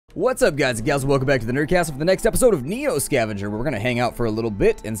What's up, guys and gals? Welcome back to the Nerdcast for the next episode of Neo Scavenger, where we're going to hang out for a little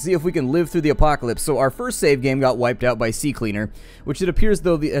bit and see if we can live through the apocalypse. So our first save game got wiped out by Sea Cleaner, which it appears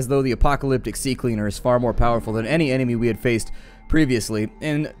as though the apocalyptic Sea Cleaner is far more powerful than any enemy we had faced previously.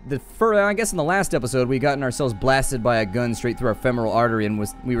 And I guess in the last episode, we gotten ourselves blasted by a gun straight through our femoral artery and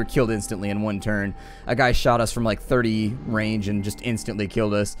we were killed instantly in one turn. A guy shot us from like 30 range and just instantly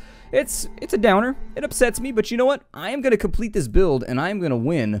killed us. It's a downer. It upsets me, but you know what? I am going to complete this build, and I am going to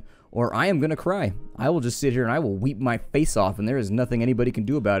win, or I am going to cry. I will just sit here and I will weep my face off, and there is nothing anybody can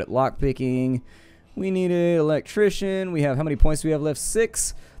do about it. Lockpicking. We need an electrician. We have, how many points do we have left?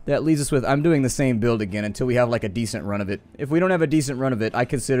 6. That leaves us with, I'm doing the same build again until we have like a decent run of it. If we don't have a decent run of it, I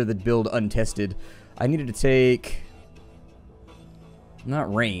consider the build untested. I needed to take,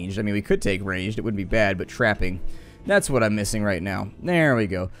 not ranged. I mean, we could take ranged. It wouldn't be bad, but trapping. That's what I'm missing right now. There we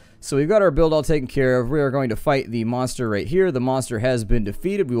go. So we've got our build all taken care of. We are going to fight the monster right here. The monster has been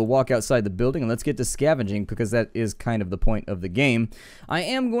defeated. We will walk outside the building and let's get to scavenging because that is kind of the point of the game. I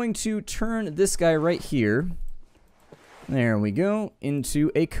am going to turn this guy right here, there we go,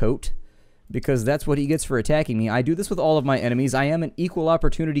 into a coat because that's what he gets for attacking me. I do this with all of my enemies. I am an equal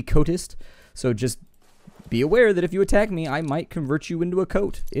opportunity coatist, so just be aware that if you attack me, I might convert you into a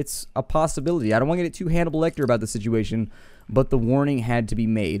coat. It's a possibility. I don't want to get too Hannibal Lecter about the situation, but the warning had to be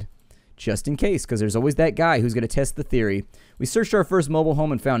made just in case, because there's always that guy who's going to test the theory. We searched our first mobile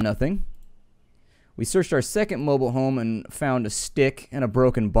home and found nothing. We searched our second mobile home and found a stick and a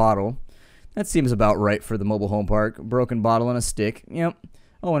broken bottle. That seems about right for the mobile home park. A broken bottle and a stick. Yep.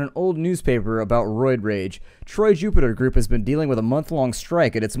 Oh, and an old newspaper about roid rage. Troy Jupiter Group has been dealing with a month-long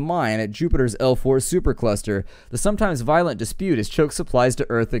strike at its mine at Jupiter's L4 supercluster. The sometimes violent dispute has choked supplies to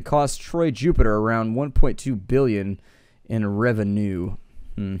Earth and cost Troy Jupiter around $1.2 billion in revenue.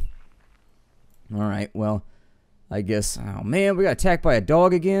 Alright, well, I guess, oh man, we got attacked by a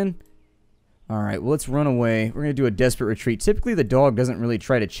dog again? Alright, well, let's run away. We're going to do a desperate retreat. Typically, the dog doesn't really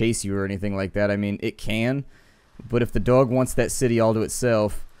try to chase you or anything like that. I mean, it can, but if the dog wants that city all to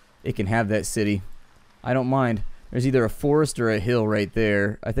itself, it can have that city. I don't mind. There's either a forest or a hill right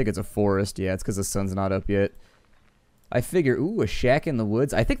there. I think it's a forest. Yeah, it's because the sun's not up yet. I figure, ooh, a shack in the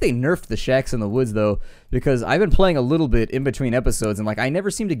woods. I think they nerfed the shacks in the woods, though, because I've been playing a little bit in between episodes, and, like, I never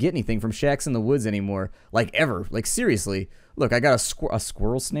seem to get anything from shacks in the woods anymore. Like, ever. Like, seriously. Look, I got a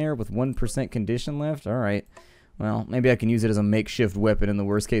squirrel snare with 1% condition left. All right. Well, maybe I can use it as a makeshift weapon in the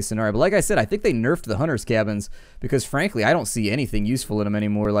worst-case scenario. But like I said, I think they nerfed the hunter's cabins because, frankly, I don't see anything useful in them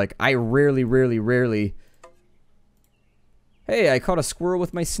anymore. Like, I rarely... Hey, I caught a squirrel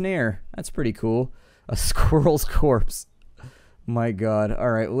with my snare. That's pretty cool. A squirrel's corpse. My god.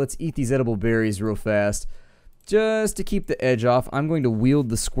 Alright, well, let's eat these edible berries real fast. Just to keep the edge off, I'm going to wield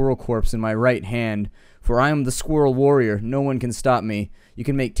the squirrel corpse in my right hand, for I am the squirrel warrior. No one can stop me. You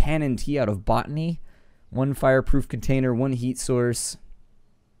can make tannin tea out of botany. 1 fireproof container, 1 heat source.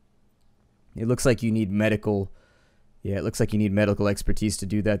 It looks like you need medical... Yeah, it looks like you need medical expertise to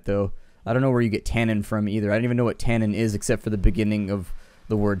do that, though. I don't know where you get tannin from either. I don't even know what tannin is except for the beginning of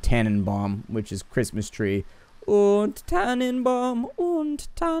the word Tannenbaum, which is Christmas tree. Und Tannenbaum,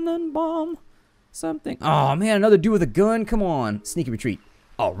 something. Oh man, another dude with a gun. Come on, sneaky retreat.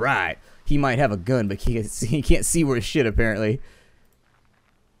 All right, he might have a gun, but he can't see where his shit. Apparently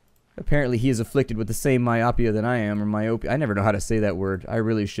he is afflicted with the same myopia that I am, or myopia. I never know how to say that word. I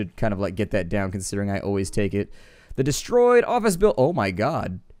really should kind of like get that down, considering I always take it. The destroyed office building. Oh my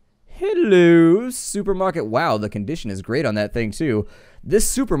god. Hello, supermarket. Wow, the condition is great on that thing, too. This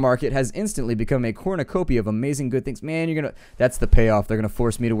supermarket has instantly become a cornucopia of amazing good things. Man, you're gonna... That's the payoff. They're gonna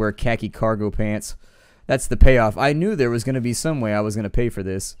force me to wear khaki cargo pants. That's the payoff. I knew there was gonna be some way I was gonna pay for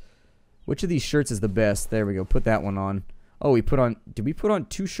this. Which of these shirts is the best? There we go. Put that one on. Oh, we put on... Did we put on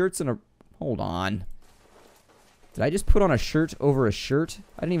 2 shirts and a... Hold on. Did I just put on a shirt over a shirt?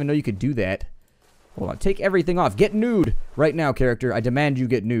 I didn't even know you could do that. Hold on. Take everything off. Get nude right now, character. I demand you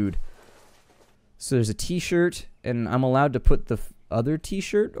get nude. So there's a t-shirt, and I'm allowed to put the other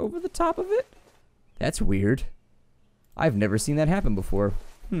t-shirt over the top of it? That's weird. I've never seen that happen before.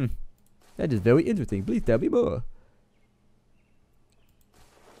 That is very interesting. Please tell me more.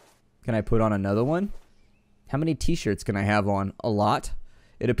 Can I put on another one? How many t-shirts can I have on? A lot?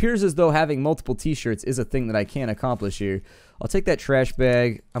 It appears as though having multiple t-shirts is a thing that I can accomplish here. I'll take that trash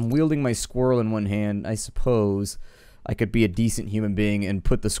bag. I'm wielding my squirrel in one hand. I suppose I could be a decent human being and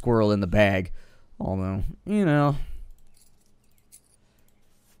put the squirrel in the bag. Although, you know,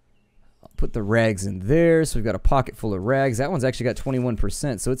 I'll put the rags in there. So we've got a pocket full of rags. That one's actually got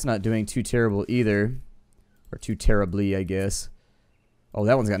 21%, so it's not doing too terrible either. Or too terribly, I guess. Oh,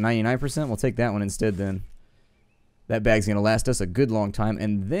 that one's got 99%? We'll take that one instead then. That bag's going to last us a good long time.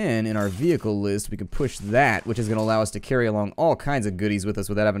 And then in our vehicle list, we can push that, which is going to allow us to carry along all kinds of goodies with us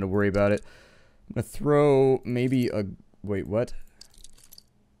without having to worry about it. I'm going to throw maybe a... Wait, what?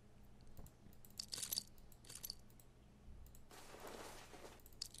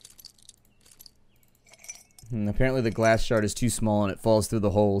 Apparently the glass shard is too small and it falls through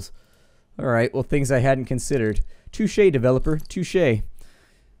the holes. Alright, well, things I hadn't considered. Touché, developer. Touché.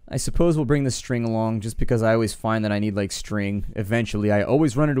 I suppose we'll bring the string along just because I always find that I need, like, string. Eventually, I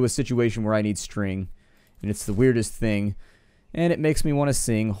always run into a situation where I need string. And it's the weirdest thing. And it makes me want to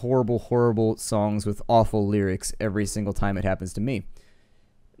sing horrible, horrible songs with awful lyrics every single time it happens to me.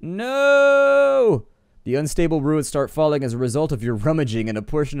 No! The unstable ruins start falling as a result of your rummaging, and a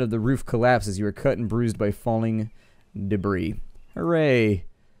portion of the roof collapses. You are cut and bruised by falling debris. Hooray!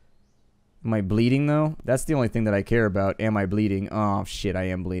 Am I bleeding, though? That's the only thing that I care about. Am I bleeding? Oh, shit, I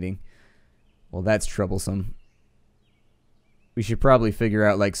am bleeding. Well, that's troublesome. We should probably figure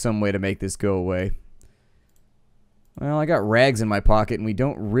out, like, some way to make this go away. Well, I got rags in my pocket, and we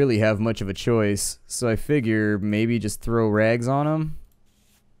don't really have much of a choice. So I figure maybe just throw rags on them.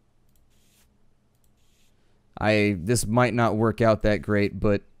 This might not work out that great,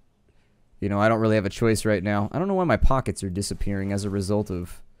 but, you know, I don't really have a choice right now. I don't know why my pockets are disappearing as a result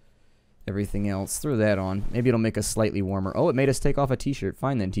of everything else. Throw that on. Maybe it'll make us slightly warmer. Oh, it made us take off a t-shirt.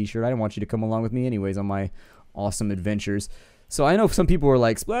 Fine then, t-shirt. I didn't want you to come along with me anyways on my awesome adventures. So I know some people are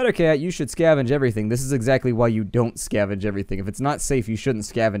like, Splattercat, you should scavenge everything. This is exactly why you don't scavenge everything. If it's not safe, you shouldn't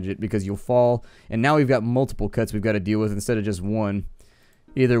scavenge it because you'll fall. And now we've got multiple cuts we've got to deal with instead of just one.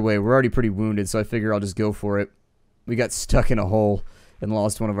 Either way, we're already pretty wounded, so I figure I'll just go for it. We got stuck in a hole and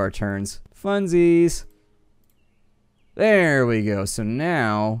lost one of our turns. Funsies. There we go. So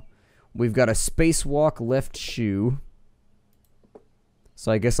now we've got a spacewalk left shoe.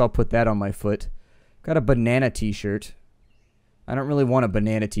 So I guess I'll put that on my foot. Got a banana t-shirt. I don't really want a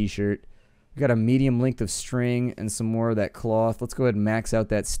banana t-shirt. We've got a medium length of string and some more of that cloth. Let's go ahead and max out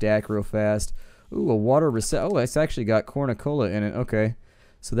that stack real fast. Ooh, a water reset. Oh, it's actually got cornucola in it. Okay.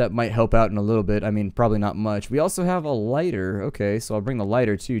 So that might help out in a little bit. I mean, probably not much. We also have a lighter. Okay, so I'll bring the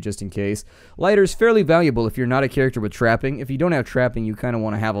lighter too, just in case. Lighter is fairly valuable if you're not a character with trapping. If you don't have trapping, you kind of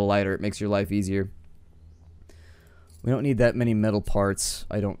want to have a lighter. It makes your life easier. We don't need that many metal parts,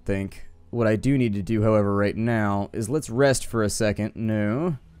 I don't think. What I do need to do, however, right now is let's rest for a second.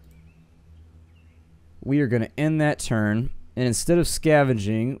 No. We are going to end that turn. And instead of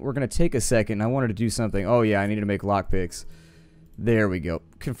scavenging, we're going to take a second. I wanted to do something. Oh, yeah, I needed to make lockpicks. There we go.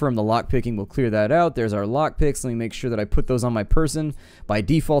 Confirm the lockpicking. We'll clear that out. There's our lockpicks. Let me make sure that I put those on my person. By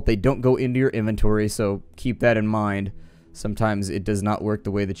default, they don't go into your inventory, so keep that in mind. Sometimes it does not work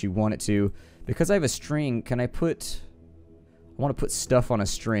the way that you want it to. Because I have a string, can I put... I want to put stuff on a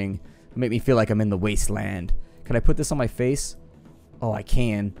string. It'll make me feel like I'm in the wasteland. Can I put this on my face? Oh, I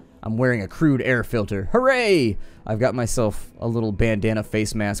can. I'm wearing a crude air filter. Hooray! I've got myself a little bandana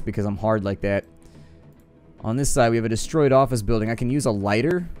face mask because I'm hard like that. On this side, we have a destroyed office building. I can use a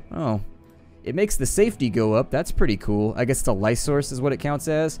lighter. Oh. It makes the safety go up. That's pretty cool. I guess the light source is what it counts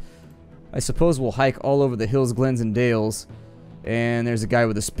as. I suppose we'll hike all over the hills, glens, and dales. And there's a guy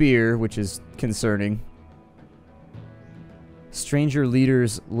with a spear, which is concerning. Stranger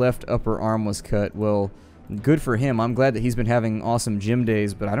leader's left upper arm was cut. Well, good for him. I'm glad that he's been having awesome gym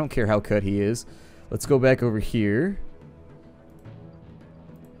days, but I don't care how cut he is. Let's go back over here.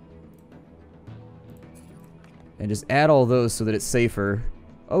 And just add all those so that it's safer.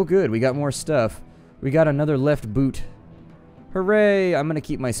 Oh good, we got more stuff. We got another left boot. Hooray! I'm going to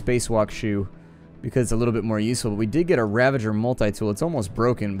keep my spacewalk shoe because it's a little bit more useful. But we did get a Ravager multi-tool. It's almost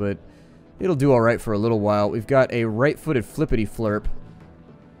broken, but it'll do alright for a little while. We've got a right-footed flippity flurp.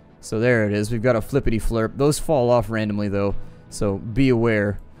 So there it is. We've got a flippity flurp. Those fall off randomly though, so be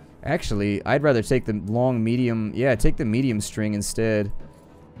aware. Actually, I'd rather take the long medium. Yeah, take the medium string instead.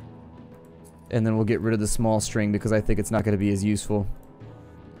 And then we'll get rid of the small string because I think it's not going to be as useful.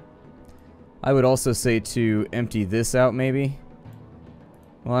 I would also say to empty this out maybe.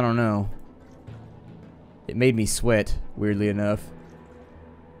 Well, I don't know. It made me sweat, weirdly enough.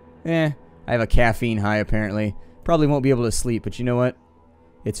 I have a caffeine high apparently. Probably won't be able to sleep, but you know what?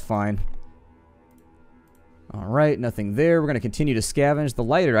 It's fine. Alright, nothing there. We're going to continue to scavenge. The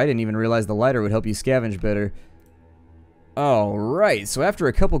lighter, I didn't even realize the lighter would help you scavenge better. Alright, so after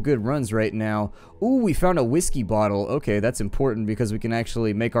a couple good runs right now... Ooh, we found a whiskey bottle. Okay, that's important because we can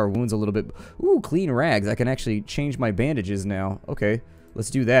actually make our wounds a little bit... Ooh, clean rags. I can actually change my bandages now. Okay, let's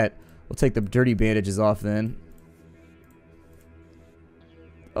do that. We'll take the dirty bandages off then.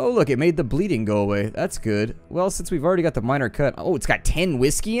 Oh, look, it made the bleeding go away. That's good. Well, since we've already got the minor cut... Oh, it's got 10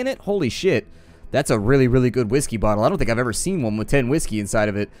 whiskey in it? Holy shit. That's a really, really good whiskey bottle. I don't think I've ever seen one with 10 whiskey inside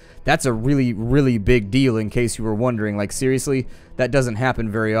of it. That's a really, really big deal, in case you were wondering. Like, seriously, that doesn't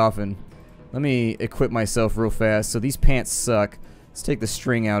happen very often. Let me equip myself real fast. So these pants suck. Let's take the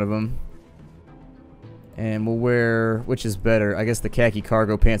string out of them. And we'll wear, which is better? I guess the khaki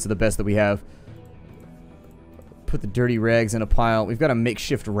cargo pants are the best that we have. Put the dirty rags in a pile. We've got a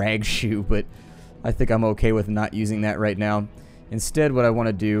makeshift rag shoe, but I think I'm okay with not using that right now. Instead, what I want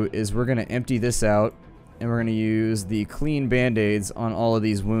to do is we're going to empty this out, and we're going to use the clean band-aids on all of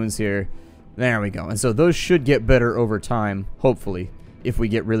these wounds here. There we go. And so those should get better over time, hopefully, if we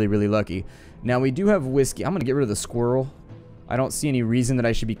get really, really lucky. Now, we do have whiskey. I'm going to get rid of the squirrel. I don't see any reason that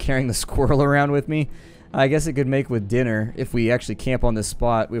I should be carrying the squirrel around with me. I guess it could make with dinner. If we actually camp on this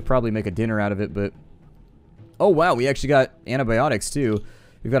spot, we'll probably make a dinner out of it, but... Oh, wow, we actually got antibiotics, too.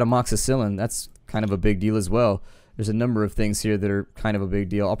 We've got amoxicillin. That's kind of a big deal as well. There's a number of things here that are kind of a big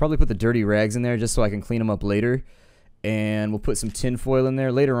deal. I'll probably put the dirty rags in there just so I can clean them up later. And we'll put some tinfoil in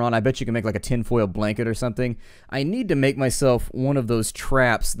there. Later on, I bet you can make like a tinfoil blanket or something. I need to make myself one of those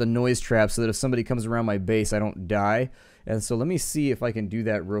traps, the noise traps, so that if somebody comes around my base, I don't die. And so let me see if I can do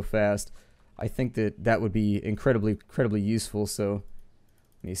that real fast. I think that that would be incredibly useful. So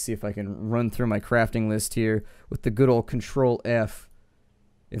let me see if I can run through my crafting list here with the good old Control F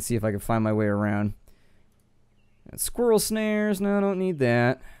and see if I can find my way around. And squirrel snares, no, I don't need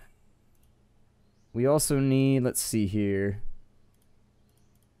that. We also need, let's see here.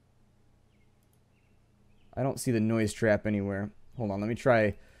 I don't see the noise trap anywhere. Hold on, let me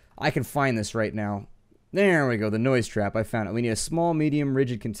try. I can find this right now. There we go, the noise trap. I found it. We need a small, medium,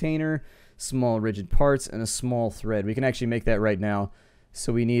 rigid container, small, rigid parts, and a small thread. We can actually make that right now.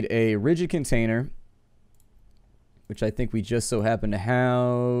 So we need a rigid container, which I think we just so happen to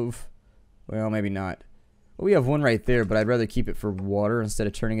have. Well, maybe not. Well, we have one right there, but I'd rather keep it for water instead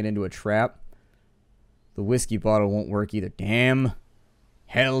of turning it into a trap. The whiskey bottle won't work either. Damn.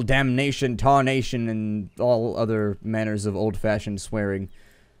 Hell, damnation, tarnation, and all other manners of old-fashioned swearing.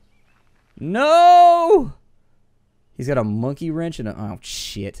 No! He's got a monkey wrench and a... Oh,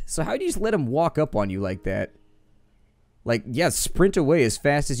 shit. So how do you just let him walk up on you like that? Like, yeah, sprint away as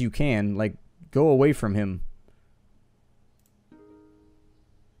fast as you can. Like, go away from him.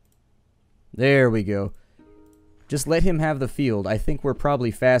 There we go. Just let him have the field. I think we're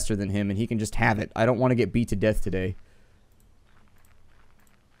probably faster than him, and he can just have it. I don't want to get beat to death today.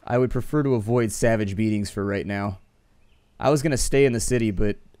 I would prefer to avoid savage beatings for right now. I was going to stay in the city,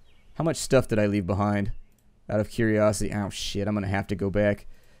 but how much stuff did I leave behind? Out of curiosity. Oh, shit, I'm going to have to go back.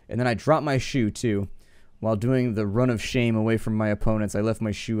 And then I dropped my shoe, too. While doing the run of shame away from my opponents, I left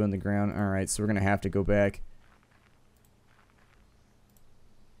my shoe on the ground. Alright, so we're going to have to go back.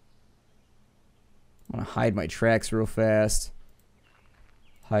 I'm going to hide my tracks real fast.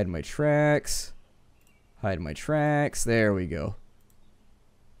 Hide my tracks. Hide my tracks. There we go.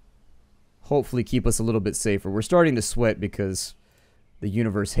 Hopefully keep us a little bit safer. We're starting to sweat because the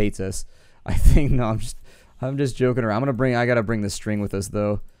universe hates us. I think, no, I'm just joking around. I gotta bring the string with us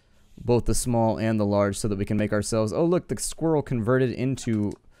though. Both the small and the large so that we can make ourselves... Oh, look, the squirrel converted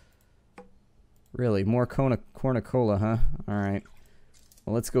into... Really, more cornucola, huh? Alright.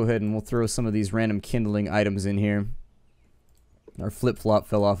 Well, let's go ahead and we'll throw some of these random kindling items in here. Our flip-flop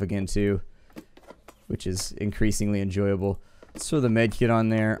fell off again, too, which is increasingly enjoyable. Let's throw the med kit on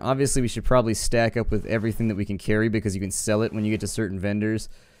there. Obviously, we should probably stack up with everything that we can carry because you can sell it when you get to certain vendors.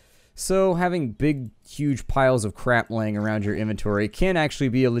 So, having big, huge piles of crap laying around your inventory can actually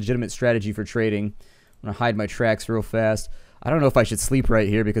be a legitimate strategy for trading. I'm going to hide my tracks real fast. I don't know if I should sleep right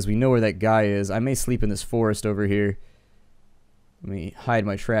here because we know where that guy is. I may sleep in this forest over here. Let me hide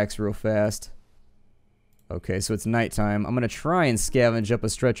my tracks real fast. Okay, so it's nighttime. I'm going to try and scavenge up a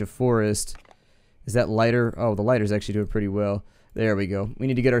stretch of forest. Is that lighter? Oh, the lighter's actually doing pretty well. There we go. We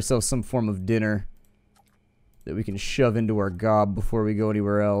need to get ourselves some form of dinner that we can shove into our gob before we go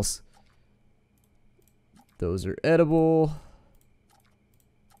anywhere else. Those are edible.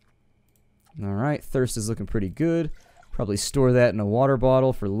 Alright, thirst is looking pretty good. Probably store that in a water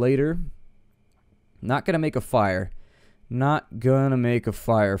bottle for later. Not going to make a fire. Not gonna make a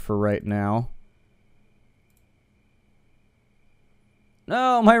fire for right now.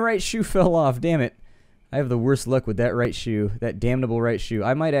 No, my right shoe fell off. Damn it. I have the worst luck with that right shoe. That damnable right shoe.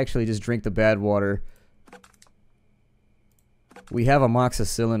 I might actually just drink the bad water. We have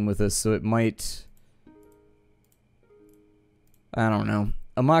amoxicillin with us, so it might... I don't know.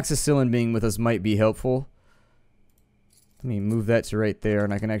 Amoxicillin being with us might be helpful. Let me move that to right there,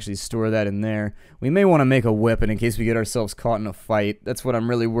 and I can actually store that in there. We may want to make a weapon in case we get ourselves caught in a fight. That's what I'm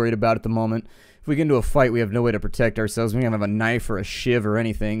really worried about at the moment. If we get into a fight, we have no way to protect ourselves. We don't have a knife or a shiv or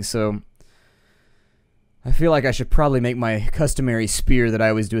anything, so... I feel like I should probably make my customary spear that I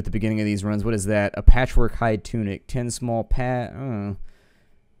always do at the beginning of these runs. What is that? A patchwork hide tunic. 10 small 10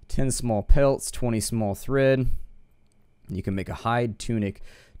 small pelts, 20 small thread. You can make a hide tunic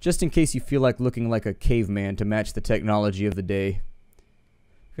just in case you feel like looking like a caveman to match the technology of the day.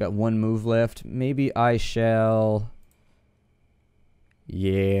 Got one move left. Maybe I shall...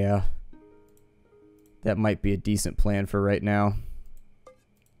 Yeah. That might be a decent plan for right now.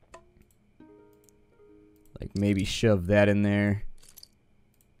 Like, maybe shove that in there.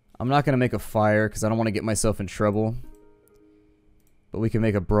 I'm not going to make a fire because I don't want to get myself in trouble. But we can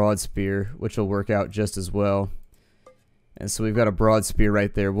make a broad spear, which will work out just as well. And so we've got a broad spear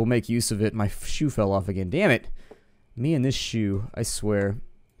right there. We'll make use of it. My shoe fell off again. Damn it. Me and this shoe, I swear.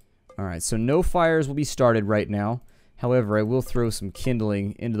 Alright, so no fires will be started right now. However, I will throw some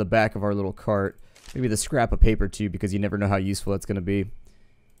kindling into the back of our little cart. Maybe the scrap of paper too, because you never know how useful it's going to be.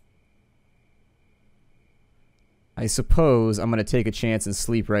 I suppose I'm going to take a chance and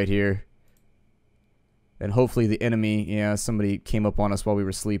sleep right here. And hopefully the enemy, yeah, somebody came up on us while we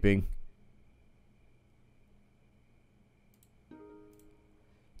were sleeping.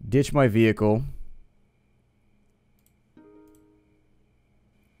 Ditch my vehicle.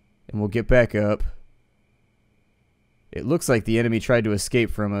 And we'll get back up. It looks like the enemy tried to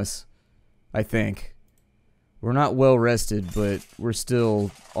escape from us, I think. We're not well rested, but we're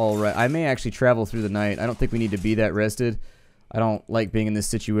still alright. I may actually travel through the night. I don't think we need to be that rested. I don't like being in this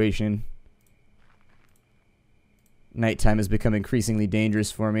situation. Nighttime has become increasingly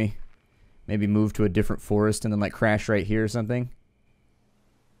dangerous for me. Maybe move to a different forest and then like crash right here or something.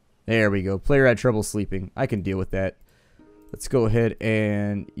 There we go. Player had trouble sleeping. I can deal with that. Let's go ahead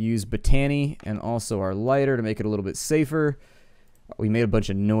and use Botany and also our lighter to make it a little bit safer. We made a bunch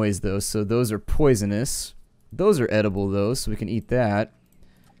of noise though, so those are poisonous. Those are edible though, so we can eat that.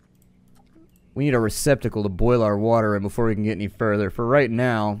 We need a receptacle to boil our water in before we can get any further. For right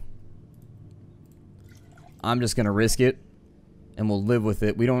now, I'm just gonna risk it and we'll live with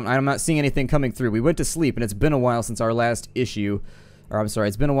it. I'm not seeing anything coming through. We went to sleep and it's been a while since our last issue. Or I'm sorry,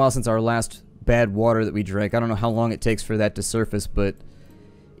 it's been a while since our last bad water that we drank. I don't know how long it takes for that to surface, but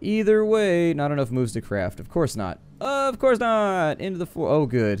either way, not enough moves to craft. Of course not. Of course not! Into the floor. Oh,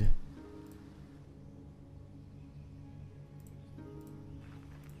 good.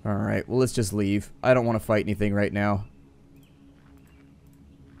 Alright, well, let's just leave. I don't want to fight anything right now.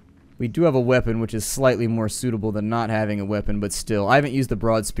 We do have a weapon, which is slightly more suitable than not having a weapon, but still. I haven't used the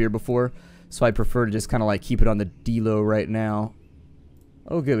broad spear before, so I prefer to just kind of like keep it on the D-low right now.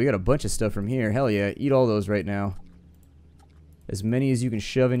 Oh, good. We got a bunch of stuff from here. Hell yeah. Eat all those right now. As many as you can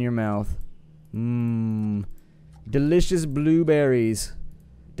shove in your mouth. Mmm. Delicious blueberries.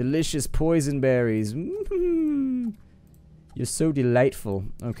 Delicious poison berries. Mmm. You're so delightful.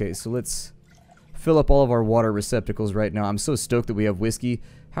 Okay, so let's fill up all of our water receptacles right now. I'm so stoked that we have whiskey.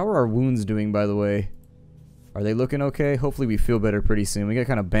 How are our wounds doing, by the way? Are they looking okay? Hopefully we feel better pretty soon. We got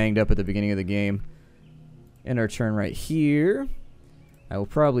kind of banged up at the beginning of the game. End our turn right here. I will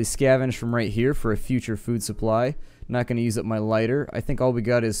probably scavenge from right here for a future food supply. Not going to use up my lighter. I think all we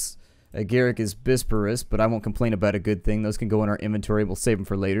got is Agaricus bisporus, but I won't complain about a good thing. Those can go in our inventory. We'll save them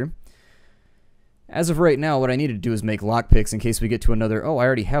for later. As of right now, what I need to do is make lockpicks in case we get to another... Oh, I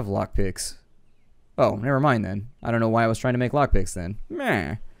already have lockpicks. Oh, never mind then. I don't know why I was trying to make lockpicks then.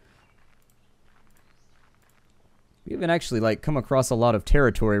 Meh. We haven't actually, like, come across a lot of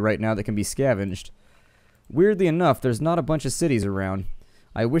territory right now that can be scavenged. Weirdly enough, there's not a bunch of cities around.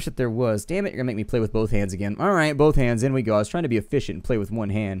 I wish that there was. Damn it, you're going to make me play with both hands again. Alright, both hands, in we go. I was trying to be efficient and play with one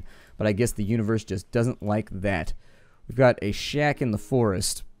hand, but I guess the universe just doesn't like that. We've got a shack in the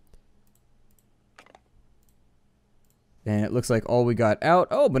forest. And it looks like all we got out...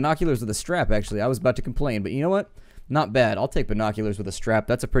 Oh, binoculars with a strap, actually. I was about to complain, but you know what? Not bad. I'll take binoculars with a strap.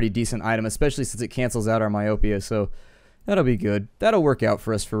 That's a pretty decent item, especially since it cancels out our myopia, so that'll be good. That'll work out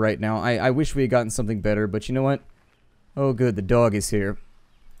for us for right now. I wish we had gotten something better, but you know what? Oh, good. The dog is here.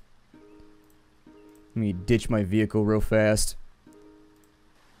 Let me ditch my vehicle real fast.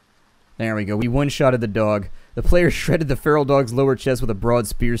 There we go. We one-shotted the dog. The player shredded the feral dog's lower chest with a broad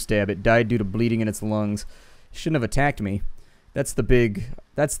spear stab. It died due to bleeding in its lungs. Shouldn't have attacked me. That's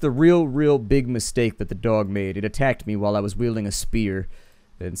the real big mistake that the dog made. It attacked me while I was wielding a spear.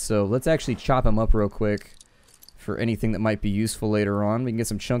 And so let's actually chop him up real quick for anything that might be useful later on. We can get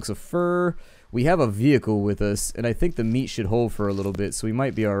some chunks of fur. We have a vehicle with us, and I think the meat should hold for a little bit, so we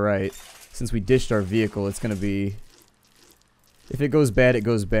might be alright. Since we ditched our vehicle, it's going to be... If it goes bad, it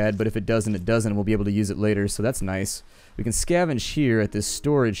goes bad, but if it doesn't, it doesn't. We'll be able to use it later, so that's nice. We can scavenge here at this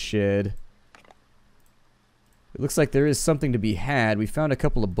storage shed. It looks like there is something to be had. We found a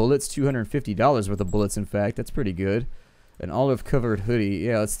couple of bullets, $250 worth of bullets, in fact. That's pretty good. An olive-covered hoodie.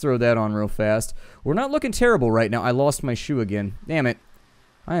 Yeah, let's throw that on real fast. We're not looking terrible right now. I lost my shoe again. Damn it.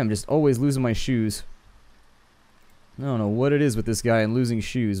 I am just always losing my shoes. I don't know what it is with this guy and losing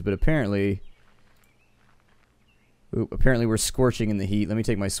shoes, but apparently... Oop, apparently we're scorching in the heat. Let me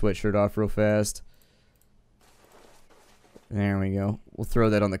take my sweatshirt off real fast. There we go. We'll throw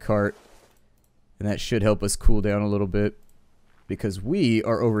that on the cart. And that should help us cool down a little bit. Because we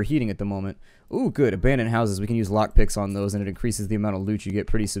are overheating at the moment. Ooh, good. Abandoned houses. We can use lockpicks on those, and it increases the amount of loot you get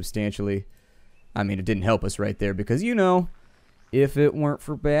pretty substantially. I mean, it didn't help us right there, because, you know, if it weren't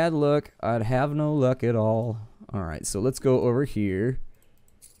for bad luck, I'd have no luck at all. Alright, so let's go over here.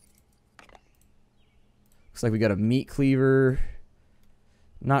 Looks like we got a meat cleaver.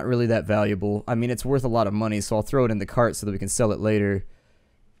 Not really that valuable. I mean, it's worth a lot of money, so I'll throw it in the cart so that we can sell it later.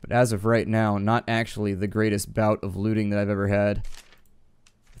 But as of right now, not actually the greatest bout of looting that I've ever had.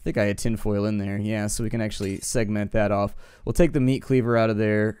 I think I had tinfoil in there. Yeah, so we can actually segment that off. We'll take the meat cleaver out of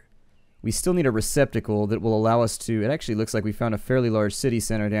there. We still need a receptacle that will allow us to... It actually looks like we found a fairly large city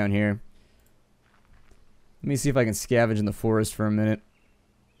center down here. Let me see if I can scavenge in the forest for a minute.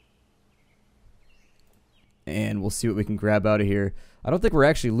 And we'll see what we can grab out of here. I don't think we're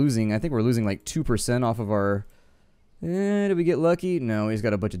actually losing. I think we're losing like 2% off of our... did we get lucky? No, he's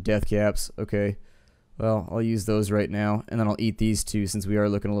got a bunch of death caps. Okay. Well, I'll use those right now. And then I'll eat these two since we are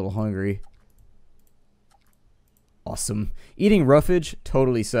looking a little hungry. Awesome. Eating roughage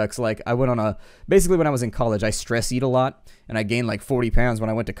totally sucks. Like, I went on a... Basically, when I was in college, I stress eat a lot. And I gained like 40 pounds when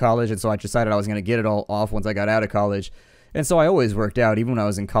I went to college. And so I decided I was going to get it all off once I got out of college. And so I always worked out, even when I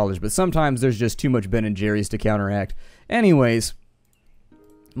was in college. But sometimes there's just too much Ben & Jerry's to counteract. Anyways,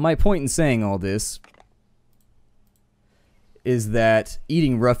 my point in saying all this is that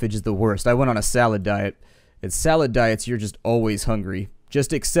eating roughage is the worst. I went on a salad diet. And salad diets, you're just always hungry.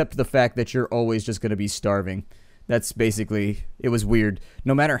 Just accept the fact that you're always just going to be starving. That's basically, it was weird.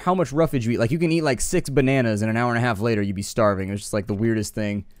 No matter how much roughage you eat, like you can eat like 6 bananas and an hour and a half later you'd be starving. It was just like the weirdest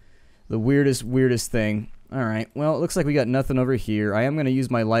thing. The weirdest thing. Alright, well, it looks like we got nothing over here. I am going to use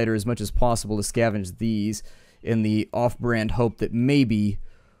my lighter as much as possible to scavenge these in the off-brand hope that maybe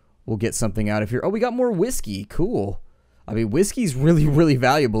we'll get something out of here. Oh, we got more whiskey. Cool. I mean, whiskey's really, really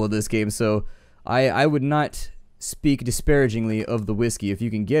valuable in this game, so I would not speak disparagingly of the whiskey. If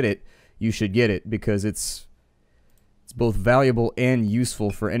you can get it, you should get it, because it's both valuable and useful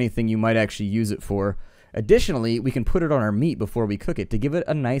for anything you might actually use it for. Additionally, we can put it on our meat before we cook it to give it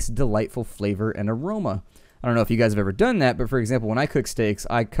a nice, delightful flavor and aroma. I don't know if you guys have ever done that, but for example, when I cook steaks,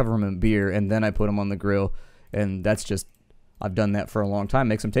 I cover them in beer and then I put them on the grill, and that's just... I've done that for a long time.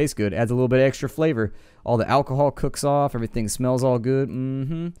 Makes them taste good. Adds a little bit of extra flavor. All the alcohol cooks off. Everything smells all good.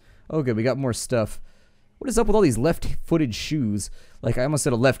 Oh, good. We got more stuff. What is up with all these left-footed shoes? Like, I almost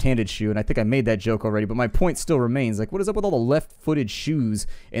said a left-handed shoe, and I think I made that joke already, but my point still remains. Like, what is up with all the left-footed shoes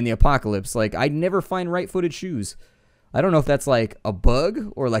in the apocalypse? Like, I never find right-footed shoes. I don't know if that's, like, a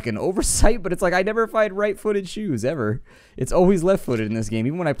bug or, like, an oversight, but it's like I never find right-footed shoes, ever. It's always left-footed in this game.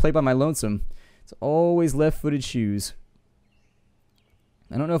 Even when I play by my lonesome, it's always left-footed shoes.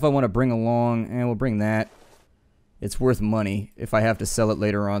 I don't know if I want to bring along... we'll bring that. It's worth money if I have to sell it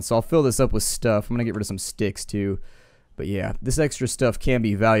later on. So I'll fill this up with stuff. I'm going to get rid of some sticks too. But yeah, this extra stuff can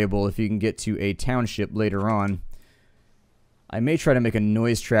be valuable if you can get to a township later on. I may try to make a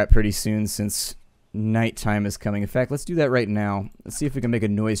noise trap pretty soon since nighttime is coming. In fact, let's do that right now. Let's see if we can make a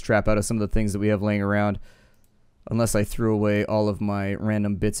noise trap out of some of the things that we have laying around. Unless I threw away all of my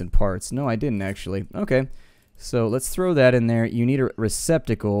random bits and parts. No, I didn't actually. Okay. So let's throw that in there. You need a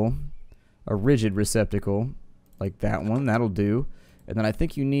receptacle. A rigid receptacle. Like that one, that'll do. And then I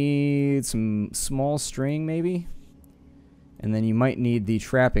think you need some small string, maybe? And then you might need the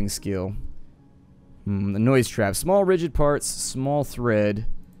trapping skill. The noise trap. Small rigid parts, small thread.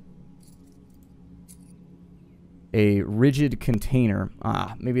 A rigid container.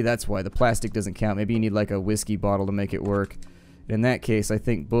 Ah, maybe that's why. The plastic doesn't count. Maybe you need like a whiskey bottle to make it work. In that case, I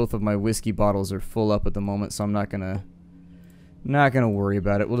think both of my whiskey bottles are full up at the moment, so I'm not gonna worry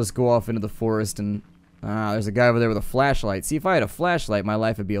about it. We'll just go off into the forest and... there's a guy over there with a flashlight. See, if I had a flashlight, my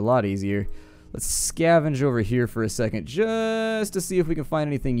life would be a lot easier. Let's scavenge over here for a second, just to see if we can find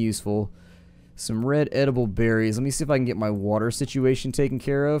anything useful. Some red edible berries. Let me see if I can get my water situation taken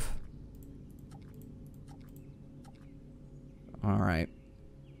care of. Alright.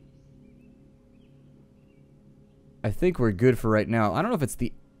 I think we're good for right now. I don't know if it's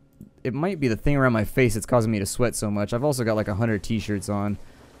the... It might be the thing around my face that's causing me to sweat so much. I've also got like 100 t-shirts on.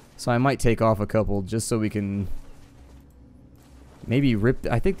 So I might take off a couple just so we can Maybe rip...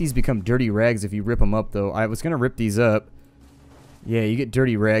 I think these become dirty rags if you rip them up, though. I was going to rip these up. Yeah, you get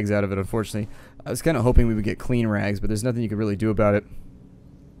dirty rags out of it, unfortunately. I was kind of hoping we would get clean rags, but there's nothing you could really do about it.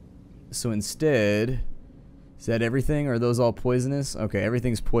 So instead... Is that everything? Are those all poisonous? Okay,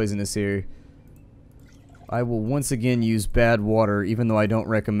 everything's poisonous here. I will once again use bad water, even though I don't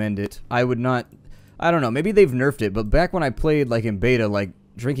recommend it. I would not... I don't know, maybe they've nerfed it, but back when I played, like, in beta, like,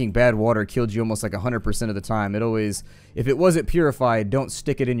 drinking bad water killed you almost like 100% of the time. It always... If it wasn't purified, don't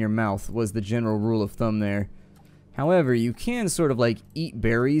stick it in your mouth, was the general rule of thumb there. However, you can sort of, like, eat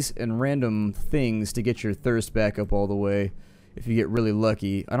berries and random things to get your thirst back up all the way. If you get really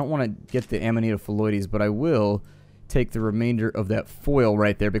lucky. I don't want to get the Amanita phalloides, but I will take the remainder of that foil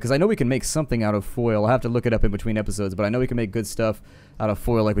right there, because I know we can make something out of foil. I'll have to look it up in between episodes, but I know we can make good stuff out of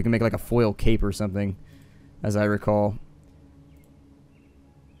foil. Like we can make like a foil cape or something, as I recall.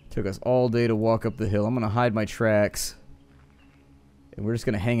 Took us all day to walk up the hill. I'm going to hide my tracks, and we're just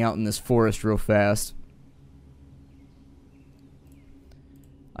going to hang out in this forest real fast.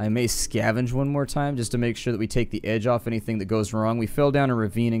 I may scavenge one more time just to make sure that we take the edge off anything that goes wrong. We fell down a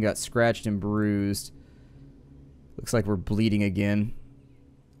ravine and got scratched and bruised. Looks like we're bleeding again.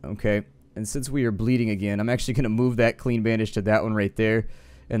 Okay. And since we are bleeding again, I'm actually going to move that clean bandage to that one right there.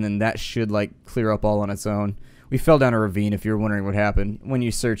 And then that should, like, clear up all on its own. We fell down a ravine, if you're wondering what happened. When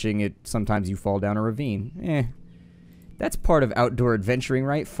you're searching it, sometimes you fall down a ravine. That's part of outdoor adventuring,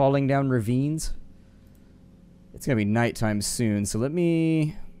 right? Falling down ravines. It's going to be nighttime soon, so let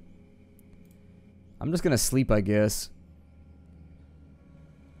me... I'm just going to sleep, I guess.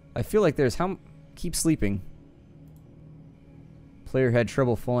 I feel like there's... Keep sleeping. Player had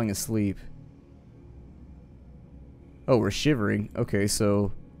trouble falling asleep. Oh, we're shivering. Okay,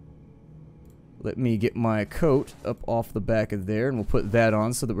 so... Let me get my coat up off the back of there, and we'll put that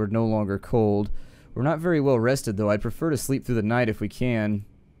on so that we're no longer cold. We're not very well rested, though. I'd prefer to sleep through the night if we can.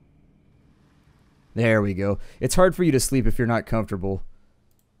 There we go. It's hard for you to sleep if you're not comfortable.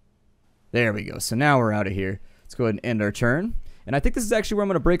 There we go. So now we're out of here. Let's go ahead and end our turn. And I think this is actually where I'm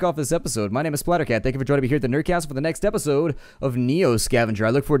going to break off this episode. My name is Splattercat. Thank you for joining me here at the Nerdcast for the next episode of Neo Scavenger.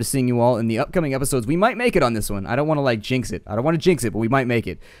 I look forward to seeing you all in the upcoming episodes. We might make it on this one. I don't want to, like, jinx it. I don't want to jinx it, but we might make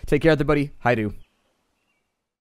it. Take care, everybody. Hi-do.